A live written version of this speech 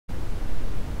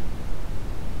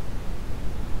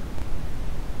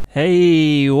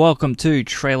Hey, welcome to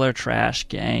Trailer Trash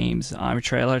Games. I'm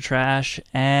Trailer Trash,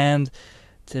 and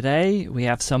today we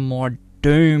have some more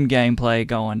Doom gameplay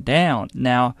going down.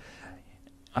 Now,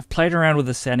 I've played around with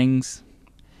the settings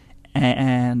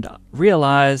and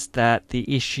realized that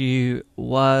the issue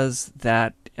was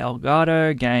that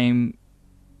Elgato game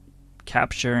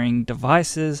capturing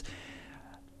devices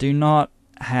do not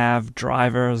have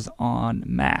drivers on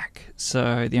Mac.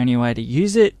 So the only way to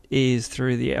use it is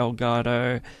through the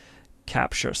Elgato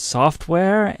capture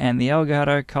software, and the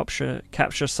Elgato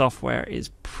capture software is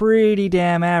pretty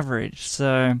damn average,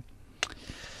 so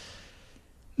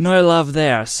no love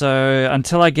there. So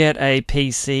until I get a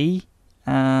PC,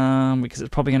 because it's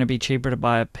probably going to be cheaper to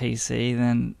buy a PC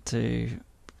than to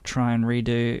try and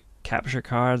redo capture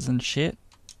cards and shit,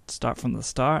 start from the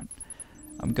start,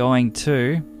 I'm going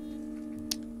to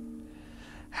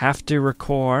have to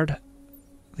record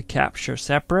the capture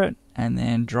separate and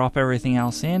then drop everything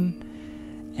else in.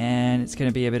 And it's going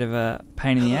to be a bit of a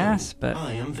pain in the ass, but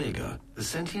I am Vega, the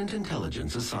sentient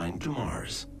intelligence assigned to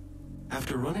Mars.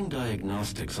 After running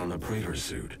diagnostics on the Praetor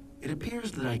suit, it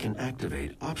appears that I can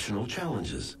activate optional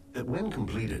challenges that, when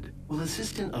completed, will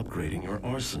assist in upgrading your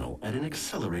arsenal at an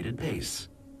accelerated pace.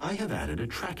 I have added a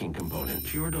tracking component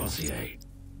to your dossier.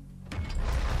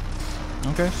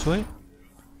 okay, sweet.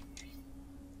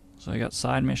 So I got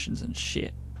side missions and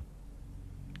shit.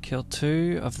 Kill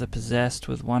 2 of the possessed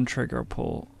with 1 trigger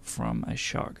pull from a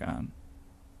shotgun.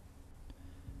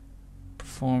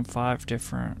 Perform 5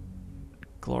 different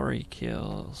glory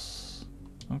kills.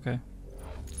 Okay.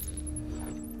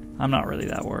 I'm not really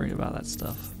that worried about that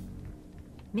stuff.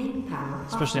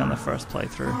 Especially on the first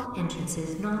playthrough. All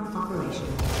entrances not operational.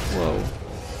 Whoa.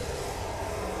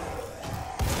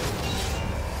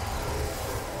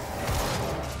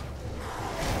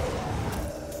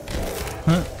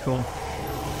 Huh, cool.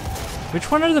 Which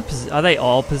one are are they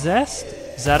all possessed?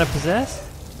 Is that a possessed?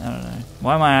 I don't know.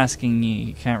 Why am I asking you?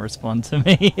 You can't respond to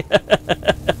me. Yeah, that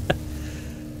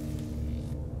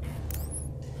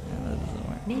doesn't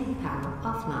work. Main power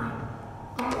offline.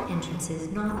 All entrances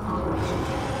not operational.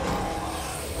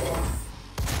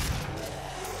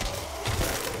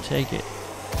 Take it.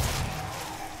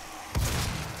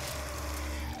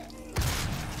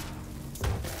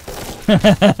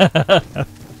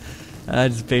 I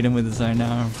just beat him with his own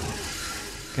arm.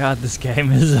 God, this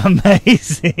game is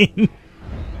amazing. Did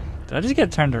I just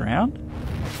get turned around?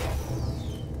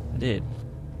 I did.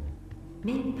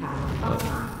 Main power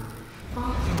offline.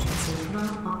 All entrances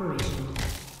not operational.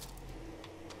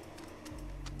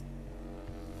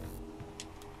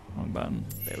 Wrong button.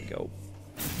 There we go.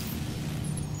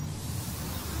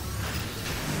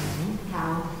 Main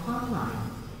power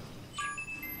online.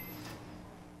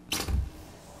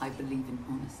 I believe in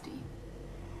honesty,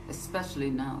 especially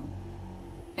now,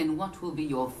 in what will be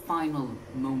your final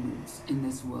moments in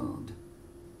this world.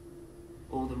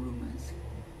 All the rumors,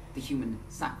 the human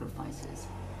sacrifices,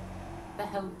 the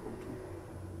hell portal,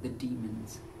 the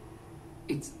demons,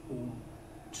 it's all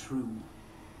true.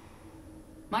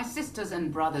 My sisters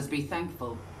and brothers, be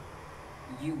thankful.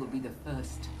 You will be the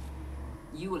first.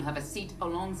 You will have a seat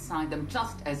alongside them,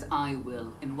 just as I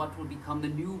will, in what will become the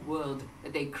new world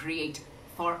that they create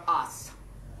for us,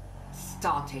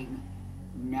 starting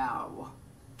now.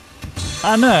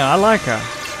 I know, I like her.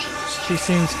 She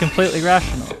seems completely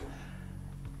rational.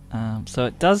 So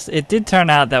it did turn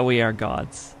out that we are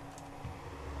gods.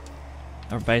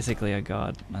 Or basically a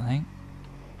god, I think.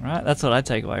 Right? That's what I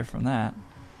take away from that.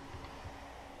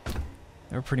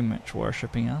 They're pretty much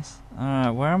worshipping us.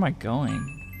 Alright, where am I going?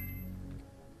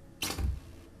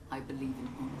 I believe in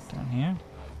honesty. Down here?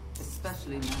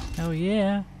 Especially now. Oh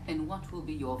yeah. And what will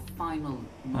be your final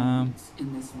moments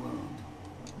in this world?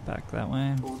 Back that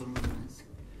way. All the rumors,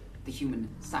 the human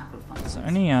sacrifices, Is there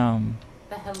any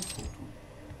the hell portal,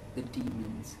 the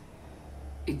demons.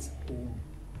 It's all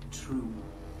true.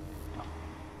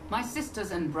 My sisters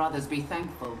and brothers, be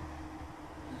thankful.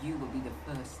 You will be the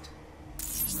first.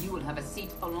 You will have a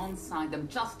seat alongside them,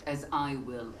 just as I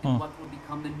will, in what will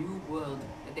become the new world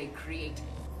that they create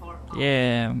for us.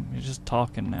 yeah, you're just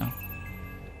talking now.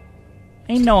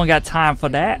 Ain't no one got time for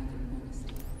that.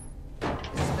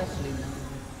 Especially now.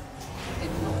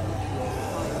 And what will be your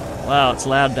final Wow, it's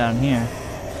loud down here.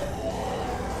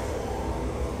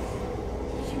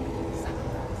 human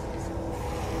sacrifices.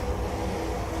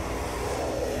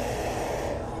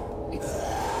 It's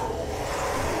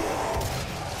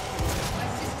my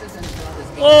sisters and brothers.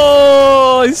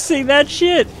 Oh, you see that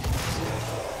shit?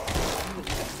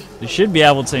 You should be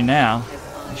able to now.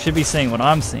 You should be seeing what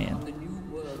I'm seeing.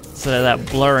 Instead of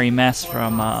that blurry mess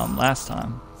from last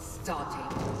time. Starting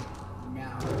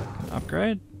now.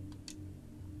 Upgrade?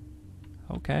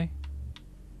 Okay.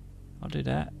 I'll do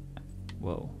that.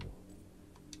 Whoa.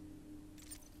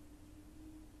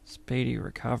 Speedy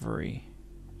recovery.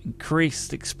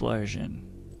 Increased explosion.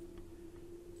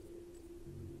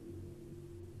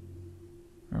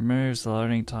 Removes the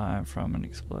loading time from an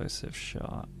explosive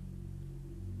shot.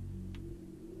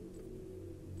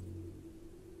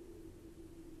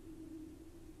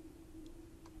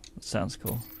 That sounds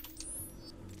cool.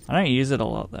 I don't use it a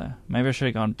lot though. Maybe I should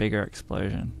have gone bigger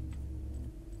explosion.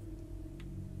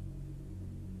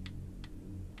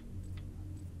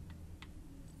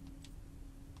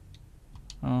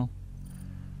 Oh.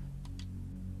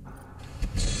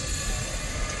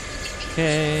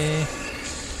 Okay.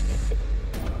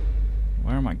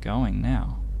 Where am I going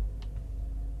now?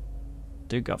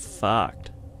 Dude got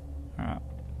fucked. Alright.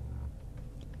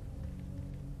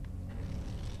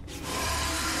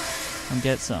 Come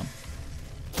get some.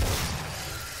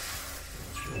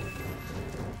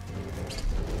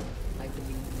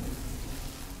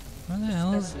 Where the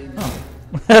hell is...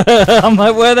 Oh. I'm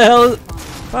like, where the hell is...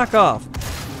 Fuck off.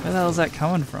 Where the hell is that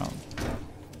coming from?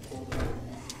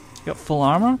 You got full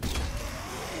armor?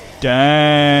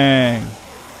 Dang.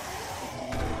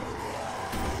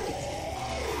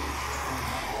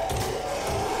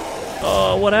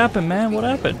 Oh, what happened, man? What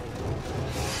happened?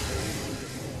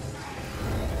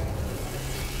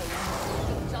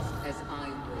 Just as I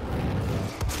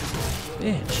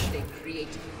Bitch. they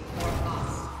created for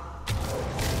us.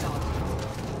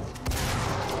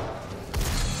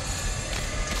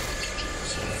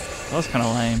 That was kind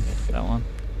of lame, that one.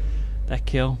 That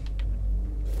kill.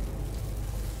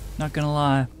 Not gonna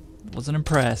lie, wasn't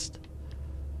impressed.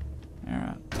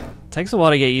 Alright. Takes a while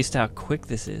to get used to how quick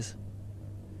this is.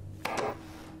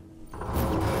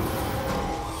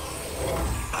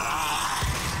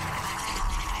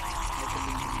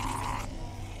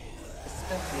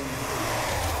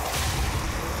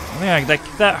 I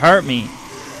think that hurt me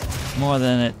more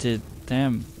than it did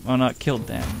them. Well, not killed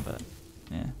them, but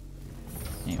yeah.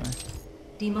 Anyway.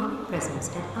 Demonic presence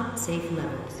at unsafe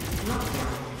levels.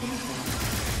 Lockdown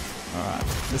info. Alright.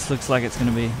 This looks like it's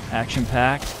gonna be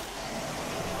action-packed.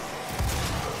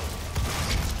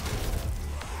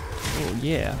 Oh,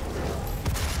 yeah.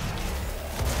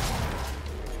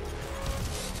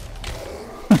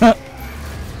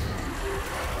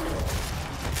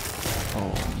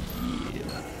 Oh,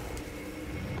 yeah.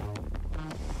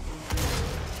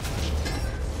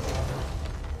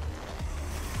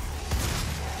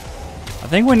 I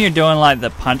think when you're doing like the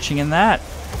punching in that,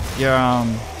 you're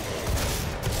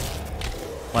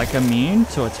like immune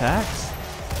to attacks.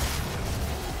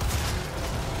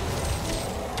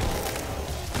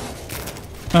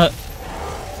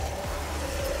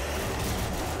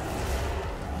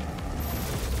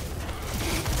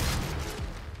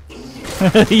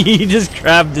 He just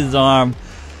grabbed his arm,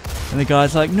 and the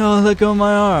guy's like, "No, let go of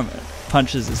my arm!"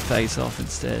 Punches his face off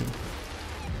instead.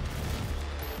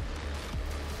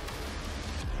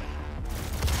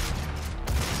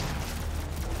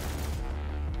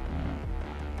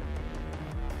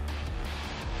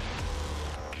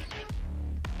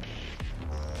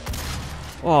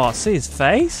 Oh, see his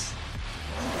face?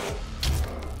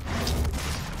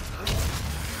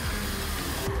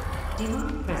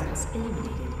 Demonic presence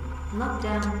eliminated.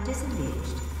 Lockdown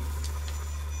disengaged.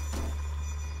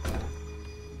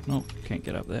 Nope, can't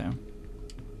get up there.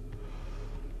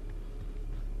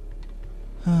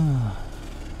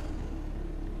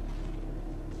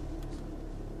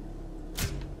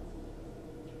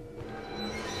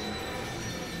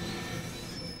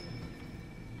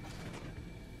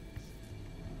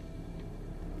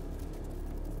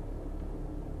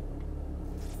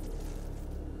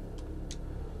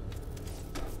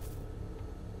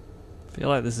 I feel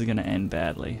like this is gonna end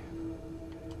badly.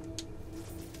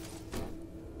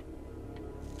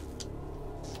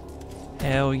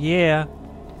 Hell yeah.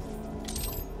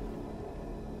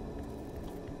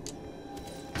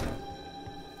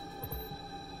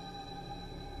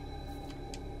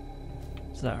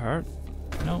 Does that hurt?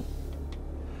 Nope.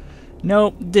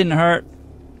 Nope, didn't hurt.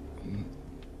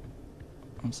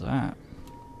 What's that?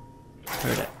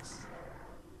 Codex.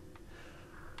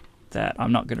 That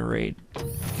I'm not gonna read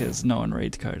because no one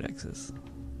reads codexes.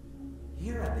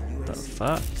 Here at the UAC, The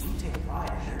fuck? we take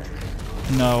pride in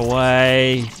nurturing. No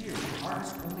way. Here, we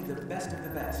harness only the best of the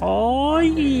best. Oh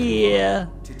yeah.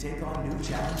 To take on new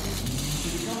challenges, to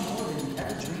become more than you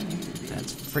ever dreamed you could be.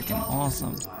 That's freaking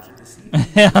awesome. Supervisor to see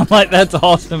I'm like, that's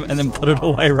awesome, and then put it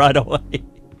away right away.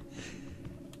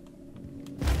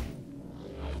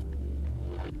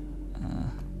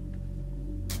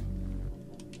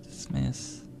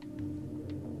 Dismiss.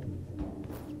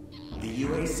 the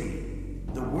UAC,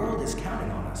 The world is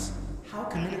counting on us. How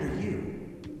committed are you?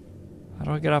 How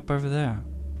do I get up over there?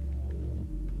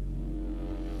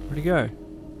 Where'd he go?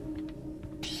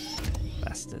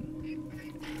 Bastard.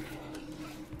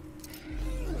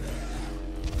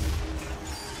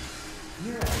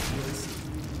 Here at UAC,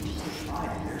 we take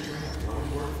pride in nurturing our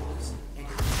growing workforce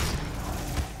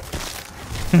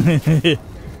and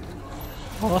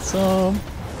Awesome.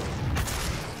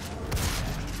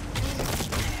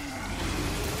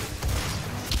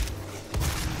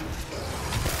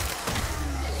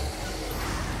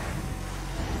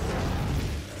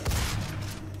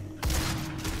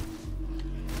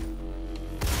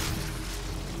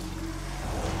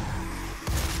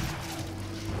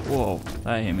 Whoa,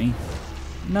 that hit me.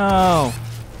 No!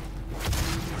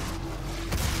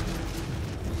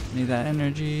 Need that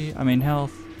energy. I mean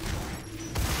health.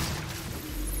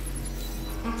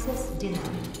 Access denied.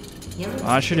 Yellow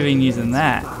I should have been using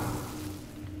that.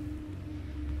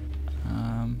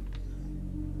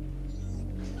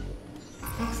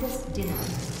 Access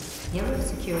denied. Yellow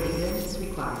security clearance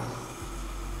required.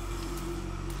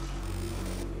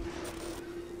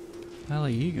 Where the hell are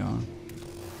you going?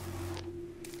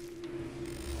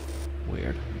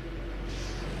 Weird.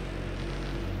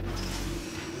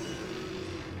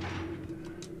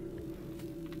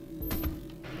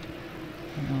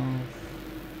 No.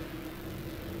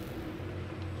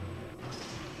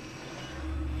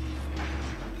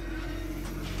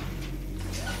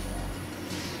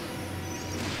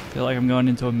 Feel like I'm going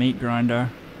into a meat grinder.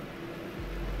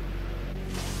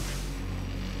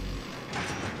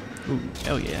 Ooh,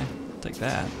 hell yeah. Take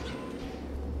that.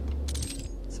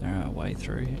 Is there a way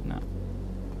through here? No.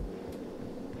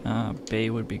 B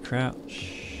would be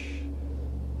crouch.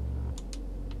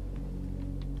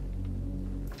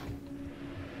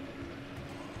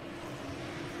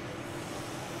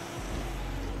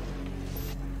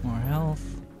 More health.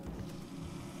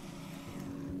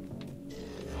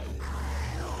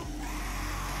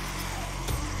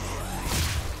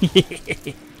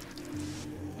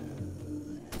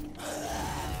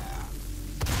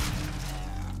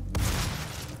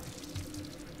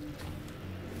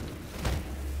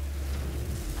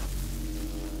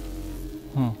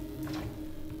 Huh.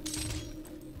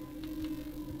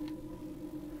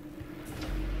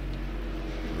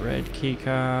 Red key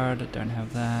card, I don't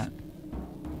have that.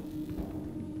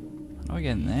 How do I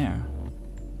get in there?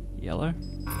 Yellow?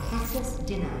 Access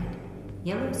denied.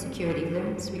 Yellow security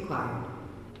clearance required.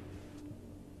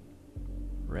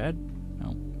 Red?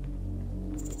 No.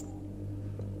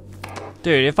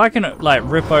 Dude, if I can, like,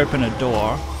 rip open a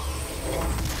door,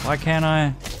 why can't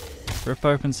I rip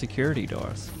open security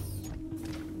doors?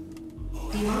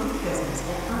 Demonic presence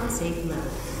at unsafe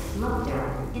level.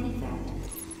 Lockdown in effect.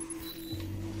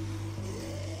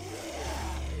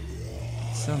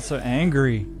 Sounds so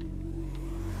angry.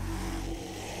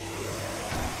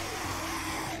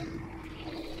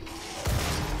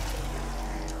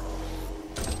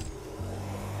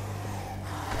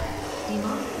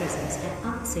 Demonic presence at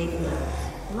unsafe level.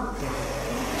 Lockdown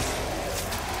in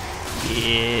effect.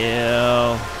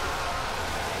 Yeah.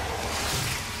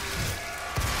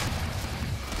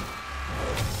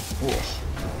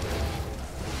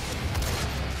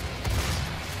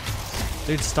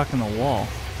 Dude's stuck in the wall.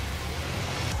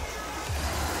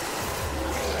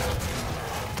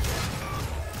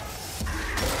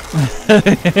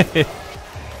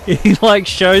 He like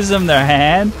shows them their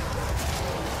hand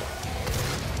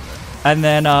and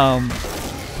then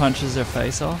punches their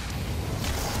face off.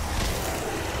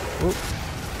 Oop.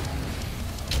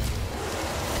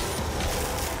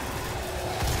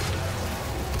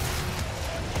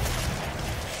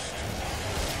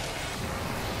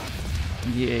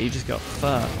 Yeah, you just got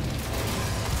fucked.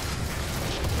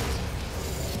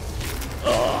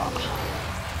 Ugh.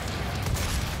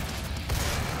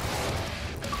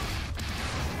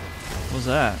 What was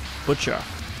that? Butcher.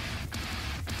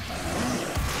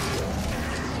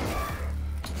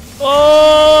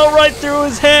 Oh, right through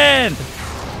his hand!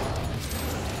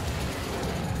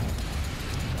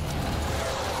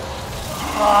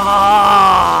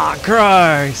 Ah,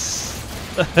 gross!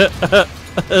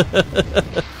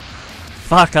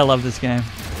 Fuck, I love this game.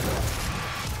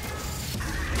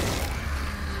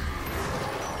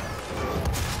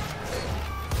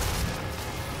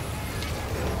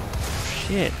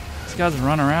 Shit, these guys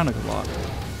run around a lot.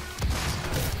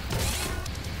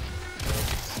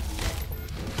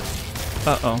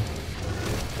 Uh-oh.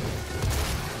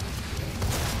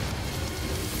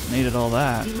 Needed all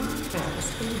that. Demonic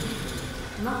presence eliminated.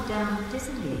 Lockdown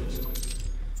disengaged.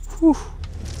 Whew.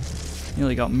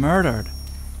 Nearly got murdered.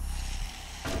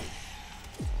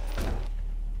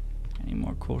 Any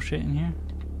more cool shit in here?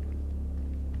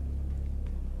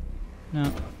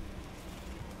 No.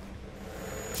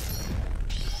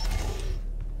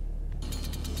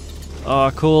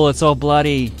 Oh, cool, it's all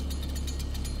bloody.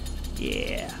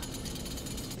 Yeah.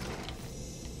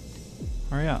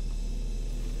 Hurry up.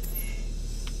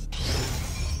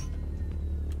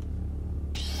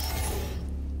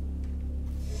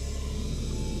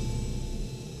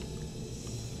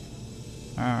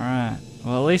 Alright.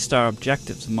 Well, at least our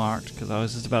objective's marked, because I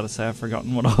was just about to say I've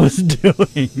forgotten what I was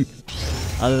doing.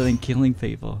 Other than killing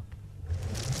people.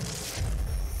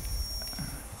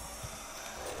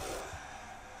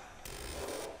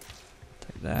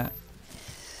 Take that.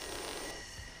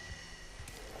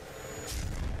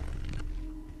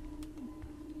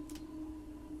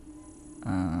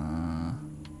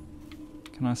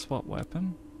 Can I swap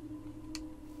weapon?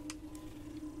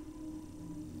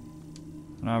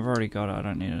 No, I've already got it. I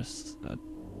don't need to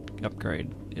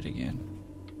upgrade it again.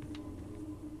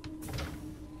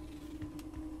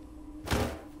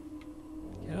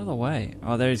 Get out of the way.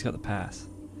 Oh, there he's got the pass.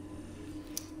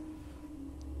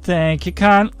 Thank you,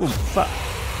 cunt. Ooh, fuck.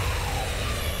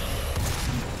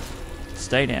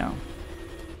 Stay down.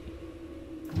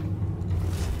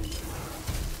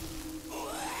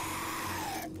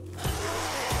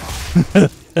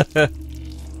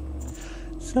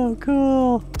 So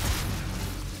cool.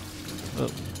 Oh.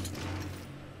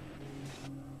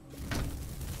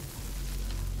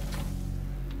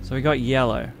 So we got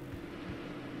yellow.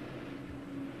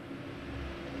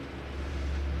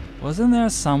 Wasn't there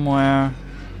somewhere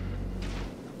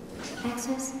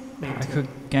Access I granted. could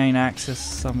gain access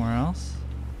somewhere else?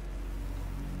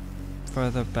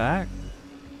 Further back?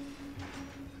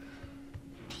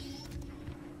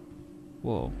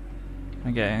 Whoa. I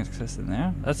get access in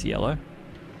there. That's yellow.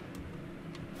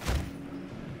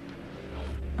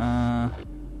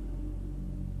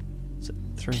 Is it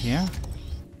through here?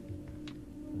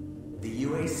 The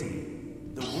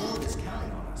UAC. The world is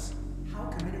counting on us. How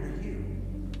committed are you?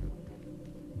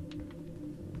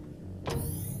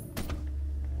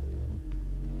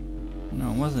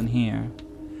 No, it wasn't here.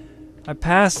 I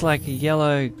passed like a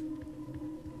yellow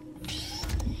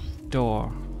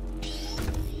door. I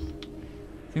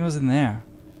think it was in there.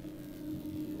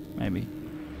 Maybe.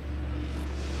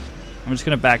 I'm just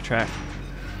gonna backtrack.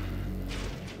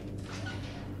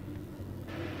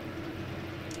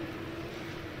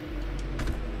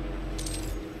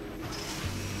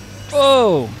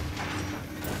 Whoa!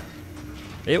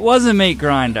 It was a meat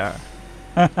grinder.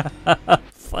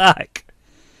 Fuck.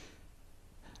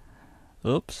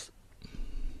 Oops.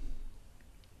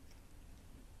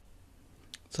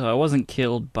 So I wasn't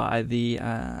killed by the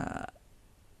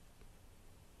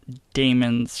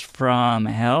demons from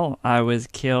hell. I was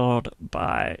killed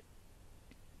by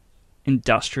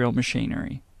industrial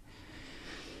machinery.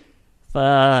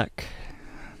 Fuck.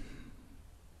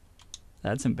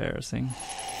 That's embarrassing.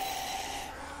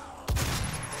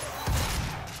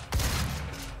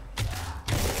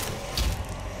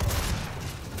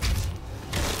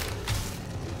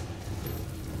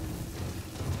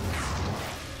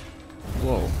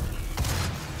 Whoa.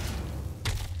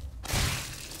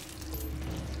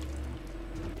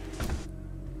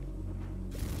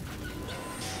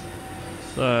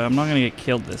 So I'm not gonna get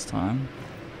killed this time.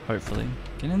 Hopefully.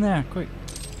 Get in there, quick.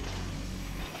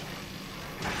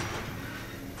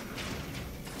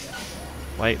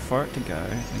 Wait for it to go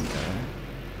and go.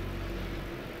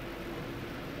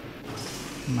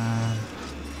 Come on.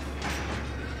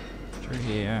 Through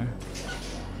here.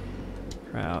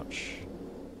 Crouch.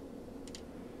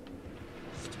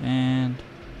 Stand.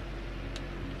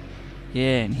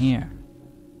 Yeah, in here.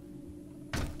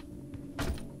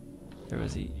 There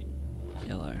was a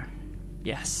yellow.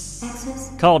 Yes.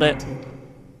 Access Called it. granted.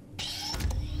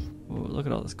 Ooh, look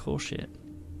at all this cool shit.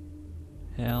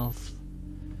 Health.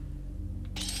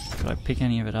 Could I pick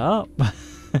any of it up?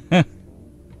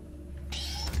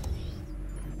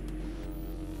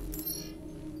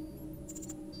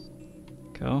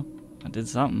 Cool. I did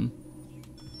something.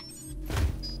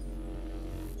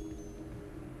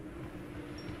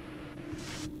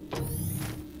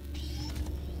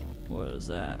 What is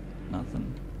that?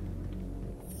 Nothing.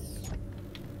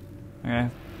 Okay.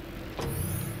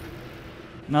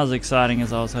 Not as exciting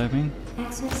as I was hoping.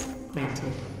 Access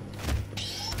granted.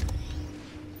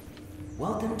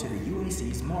 Welcome to the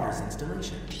UAC's Mars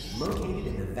installation, located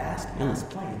in the vast Mass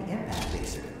Plane Impact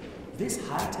Basin. This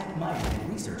high-tech mining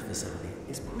and research facility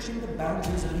is pushing the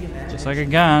boundaries of the imagination. Just like a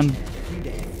gun. Every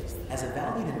day, as a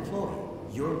valued employee,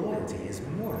 your loyalty is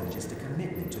more than just a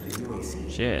commitment to the UAC.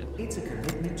 Shit. It's a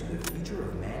commitment to the future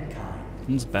of mankind.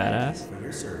 That's badass. Thank you for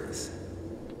your service.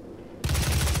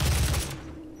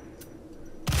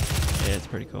 Yeah, it's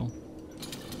pretty cool.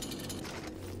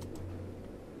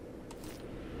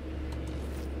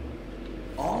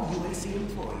 All UAC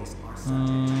employees are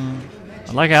subject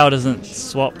to I like how it doesn't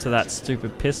swap to that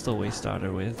stupid pistol we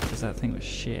started with, because that thing was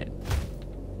shit.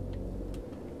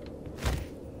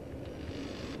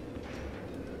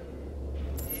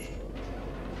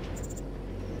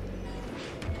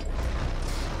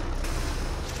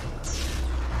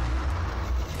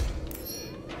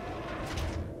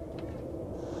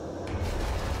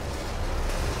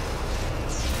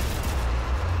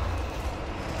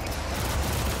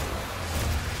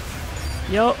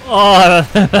 Yo, oh,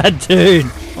 that dude.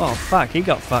 Oh, fuck, he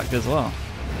got fucked as well.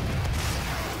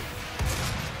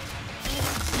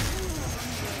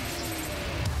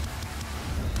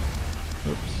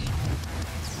 Oops.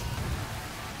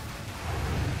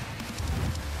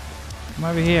 Come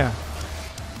over here.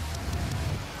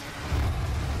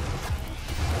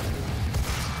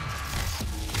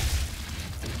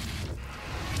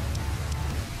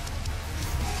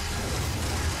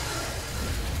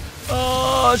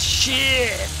 Oh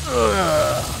shit!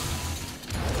 Ugh.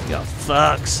 You got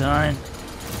fucked, son.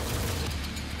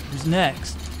 Who's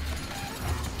next?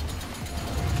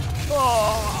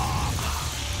 Oh.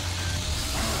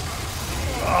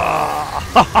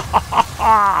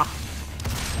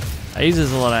 That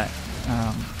uses a lot of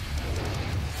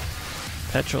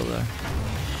petrol though.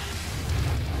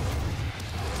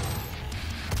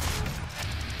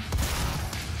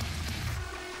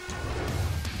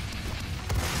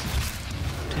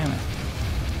 Damn it.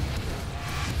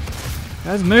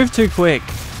 Guys, move too quick.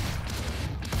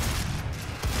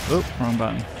 Oop, wrong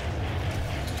button.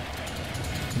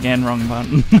 Again, wrong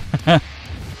button.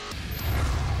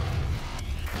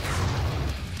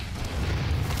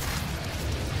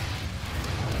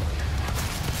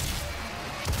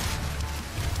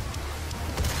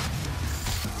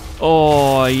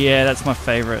 Oh, yeah, that's my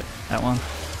favorite. That one.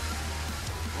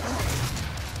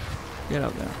 Get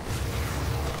up there.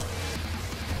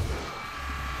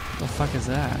 What the fuck is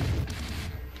that?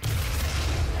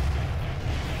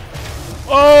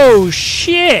 Oh,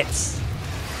 shit!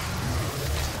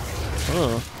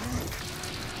 Ugh.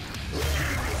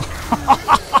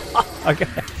 Okay.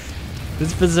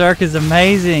 This berserk is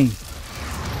amazing.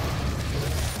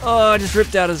 Oh, I just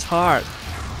ripped out his heart.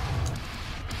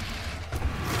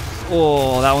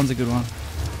 Oh, that one's a good one.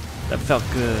 That felt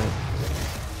good.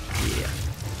 Yeah.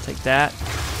 Take that.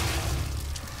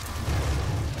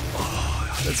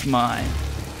 Oh, that's mine.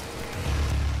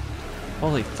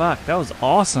 Holy fuck, that was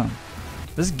awesome.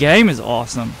 This game is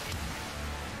awesome.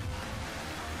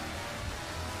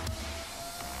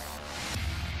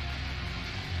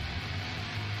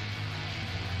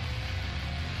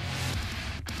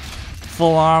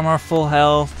 Full armor, full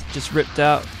health, just ripped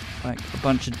out like a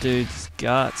bunch of dudes'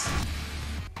 guts.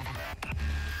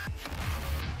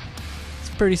 It's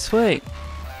pretty sweet.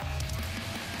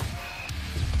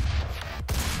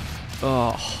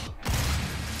 Oh,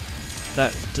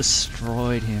 that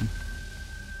destroyed him.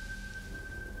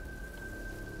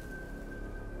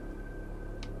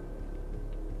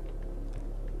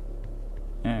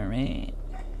 All right.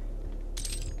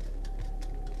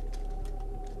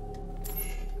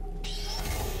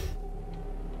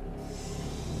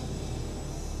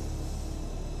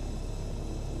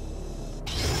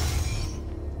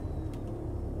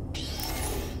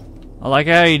 I like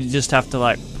how you just have to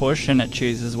like push and it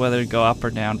chooses whether to go up or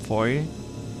down for you.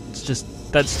 It's just,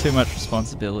 that's too much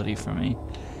responsibility for me,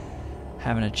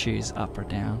 having to choose up or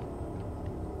down.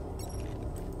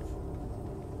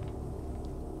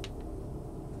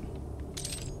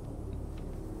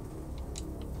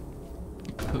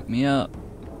 Hook me up.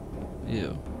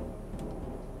 Ew.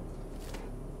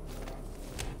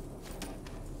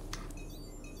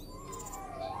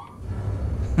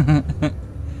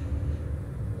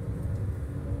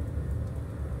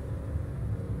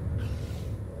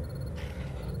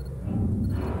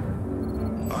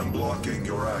 I'm blocking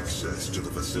your access to the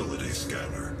facility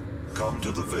scanner. Come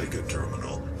to the Vega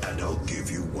terminal, and I'll give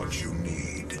you what you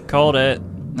need. Called it.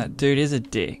 That dude is a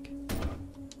dick.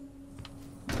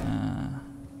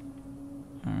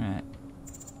 Alright.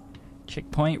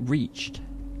 Checkpoint reached.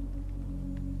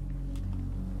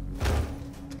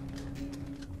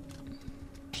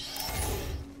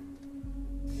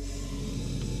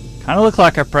 Kind of look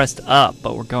like I pressed up,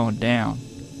 but we're going down.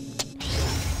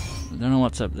 I don't know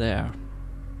what's up there.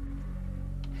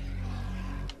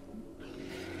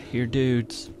 Here,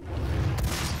 dudes.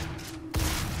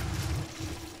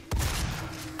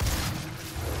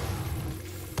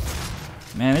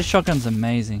 Man, this shotgun's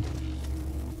amazing.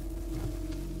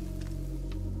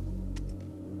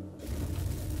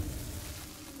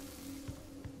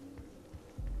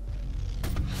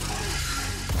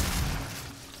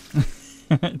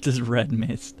 Just red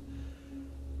mist.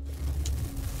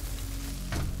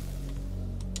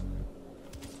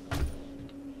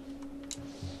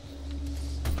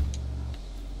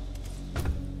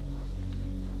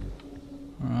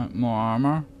 Alright, more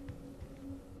armor.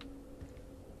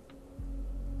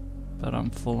 But I'm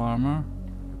full armor.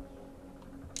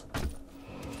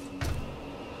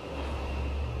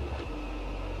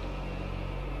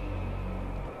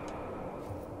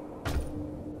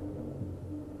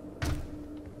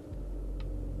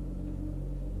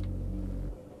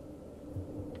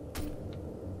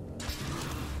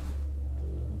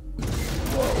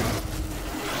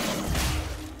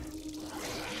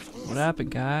 What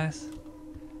happened, guys?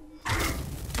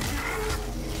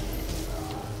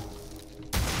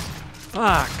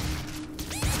 Fuck!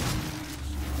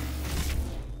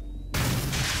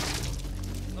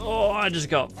 Oh, I just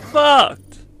got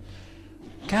fucked!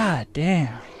 God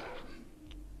damn.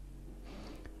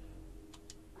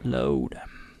 Load.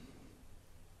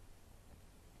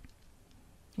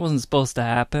 Wasn't supposed to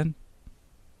happen.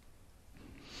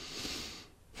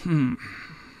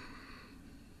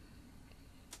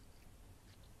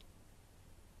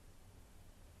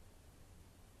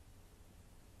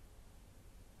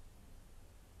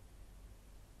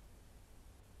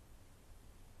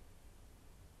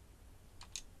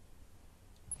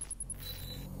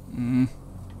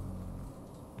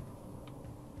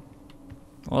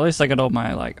 Well, at least I got all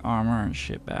my, like, armor and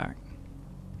shit back.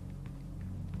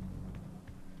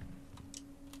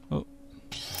 Oh.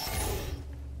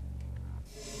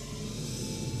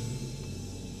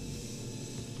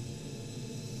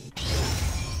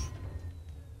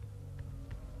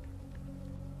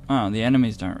 Oh, the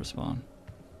enemies don't respawn.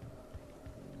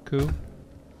 Cool.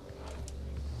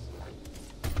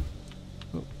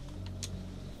 Oh.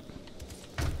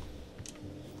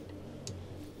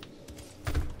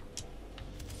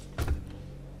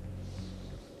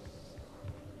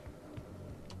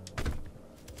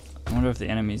 I wonder if the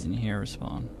enemies in here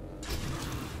respawn.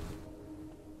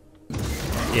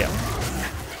 Yeah.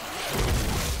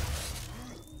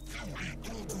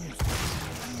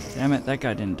 Damn it, that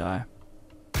guy didn't die.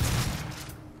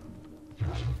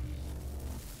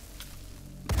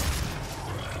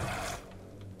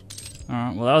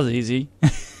 Alright, well that was easy.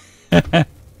 I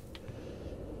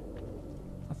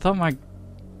thought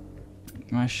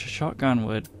my shotgun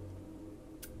would...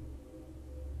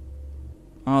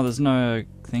 Oh, there's no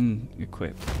thing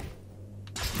equipped.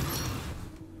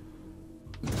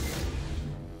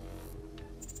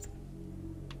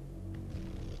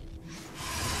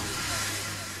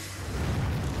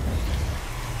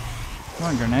 Come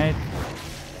on, grenade.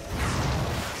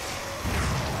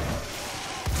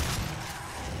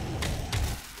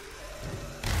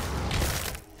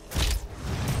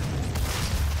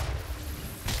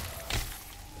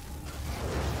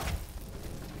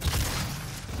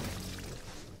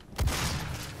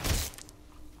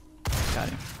 Got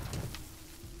him.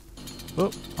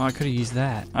 Oh, I could have used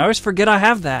that. I always forget I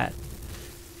have that.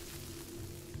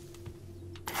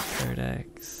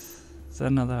 Codex. Is that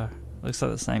another? Looks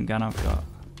like the same gun I've got.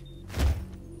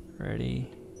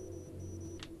 Ready.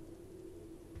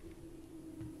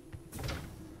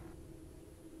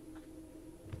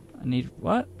 I need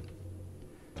what?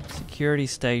 Security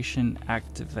station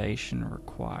activation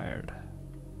required.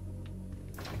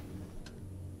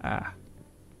 Ah.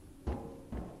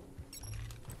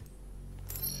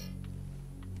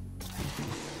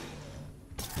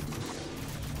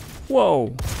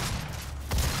 Whoa.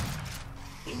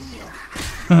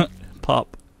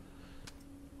 Pop.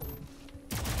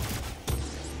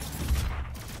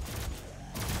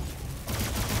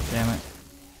 Damn it.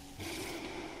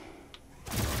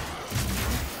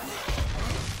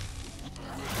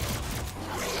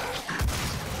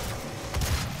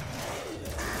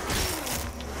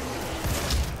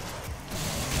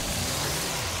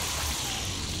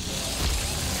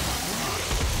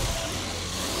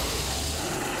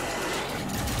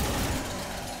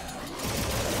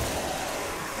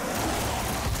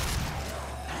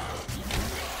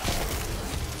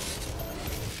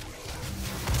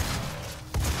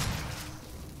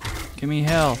 Give me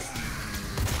health.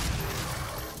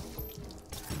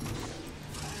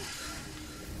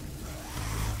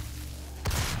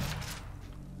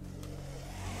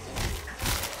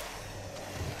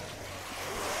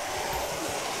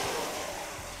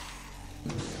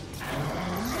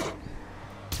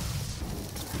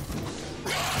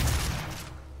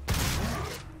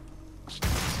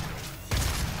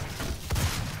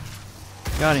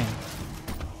 Got him.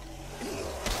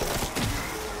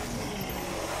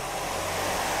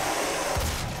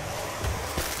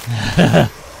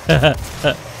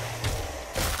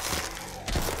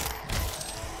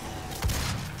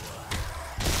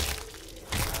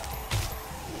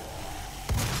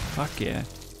 Fuck yeah.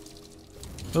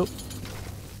 Oh.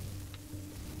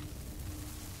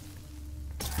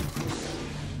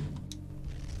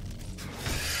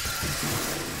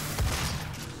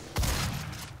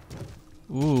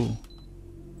 Ooh.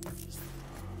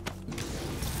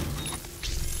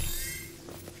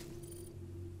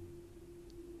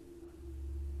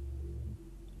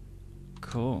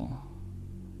 Cool.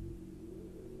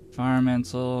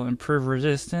 Environmental, improve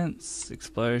resistance,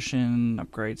 explosion,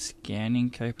 upgrade scanning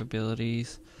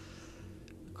capabilities,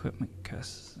 equipment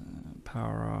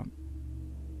power up.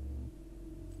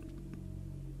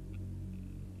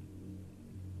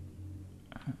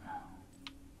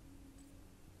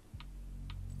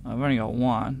 I've only got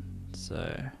one, so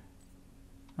I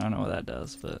don't know what that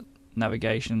does, but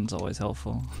navigation's always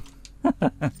helpful.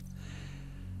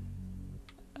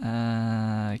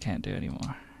 I can't do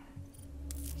anymore.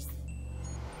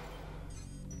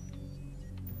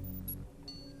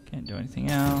 Can't do anything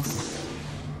else.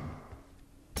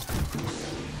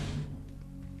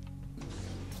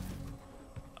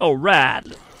 Oh,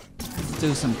 rad! Let's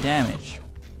do some damage.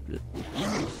 This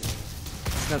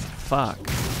guy's a fuck.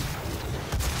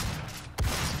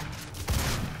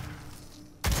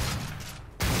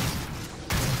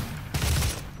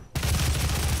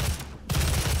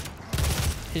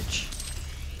 Hitch.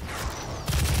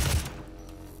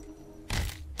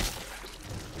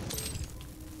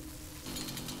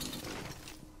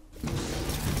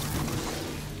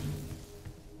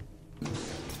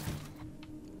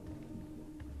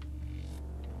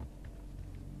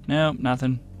 Nope,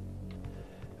 nothing.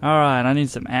 Alright, I need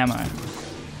some ammo.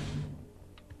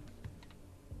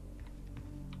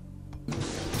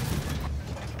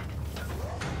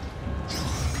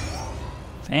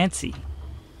 Fancy.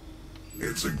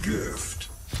 It's a gift.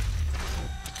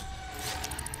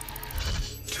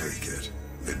 Take it.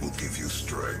 It will give you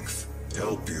strength,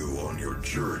 help you on your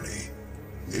journey,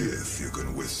 if you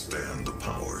can withstand the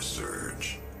power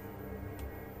surge.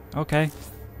 Okay.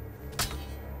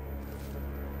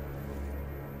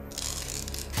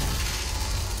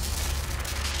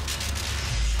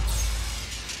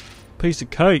 Piece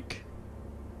of cake.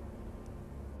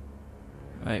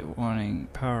 Wait, wanting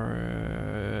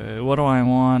power. What do I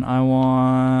want? I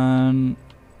want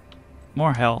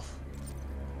more health.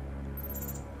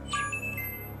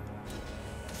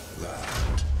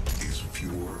 That is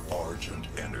pure Argent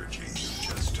energy you've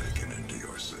just taken into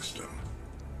your system.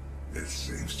 It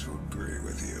seems to agree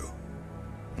with you.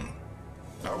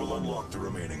 I will unlock the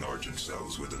remaining Argent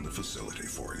cells within the facility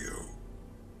for you.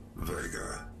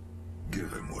 Vega,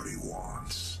 give him what he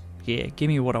wants. Yeah, give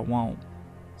me what I want.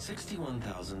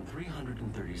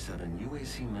 61,337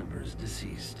 UAC members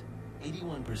deceased.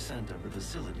 81% of the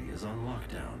facility is on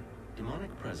lockdown.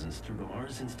 Demonic presence through the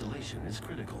Mars installation is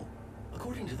critical.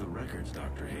 According to the records,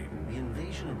 Dr. Hayden, the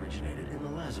invasion originated in the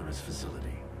Lazarus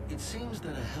facility. It seems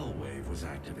that a hell wave was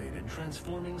activated,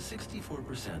 transforming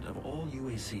 64% of all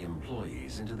UAC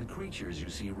employees into the creatures you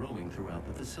see roaming throughout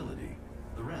the facility.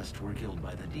 The rest were killed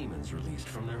by the demons released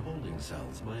from their holding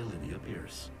cells by Olivia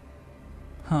Pierce.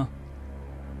 Huh.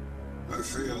 I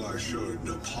feel I should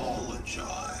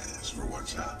apologize for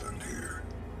what's happened here.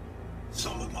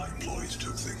 Some of my employees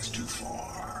took things too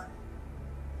far.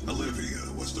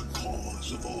 Olivia was the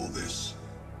cause of all this,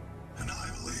 and I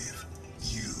believe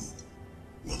you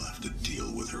will have to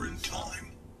deal with her in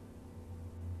time.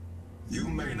 You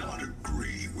may not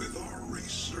agree with our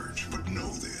research, but know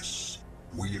this.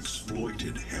 We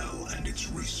exploited Hell and its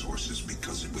resources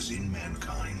because it was in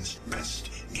mankind's best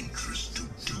interest to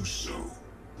do so.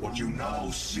 What you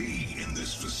now see in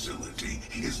this facility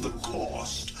is the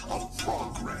cost of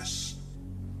progress.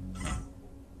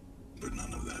 But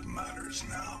none of that matters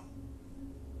now.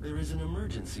 There is an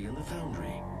emergency in the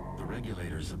foundry. The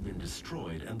regulators have been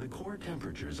destroyed and the core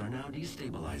temperatures are now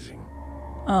destabilizing.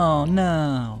 Oh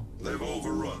no. They've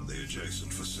overrun the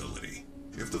adjacent facility.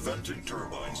 If the venting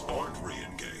turbines aren't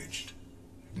re-engaged,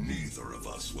 neither of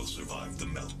us will survive the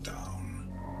meltdown.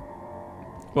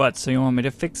 What, so you want me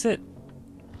to fix it?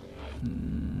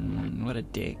 What a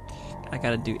dick. I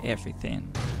gotta do everything.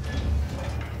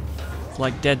 It's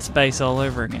like Dead Space all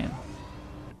over again.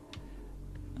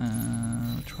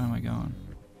 Which way am I going?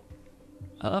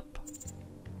 Up?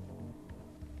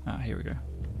 Ah, here we go.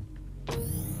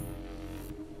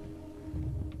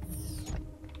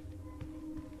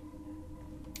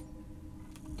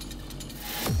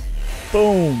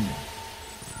 Boom!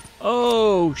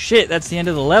 Oh shit, that's the end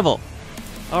of the level.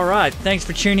 Alright, thanks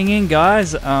for tuning in,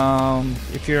 guys.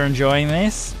 If you're enjoying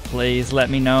this, please let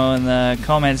me know in the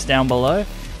comments down below.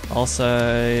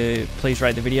 Also, please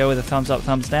rate the video with a thumbs up,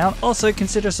 thumbs down. Also,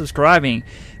 consider subscribing.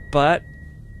 But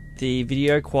the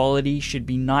video quality should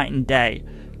be night and day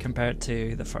compared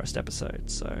to the first episode.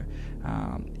 So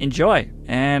enjoy,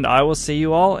 and I will see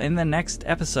you all in the next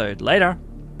episode. Later.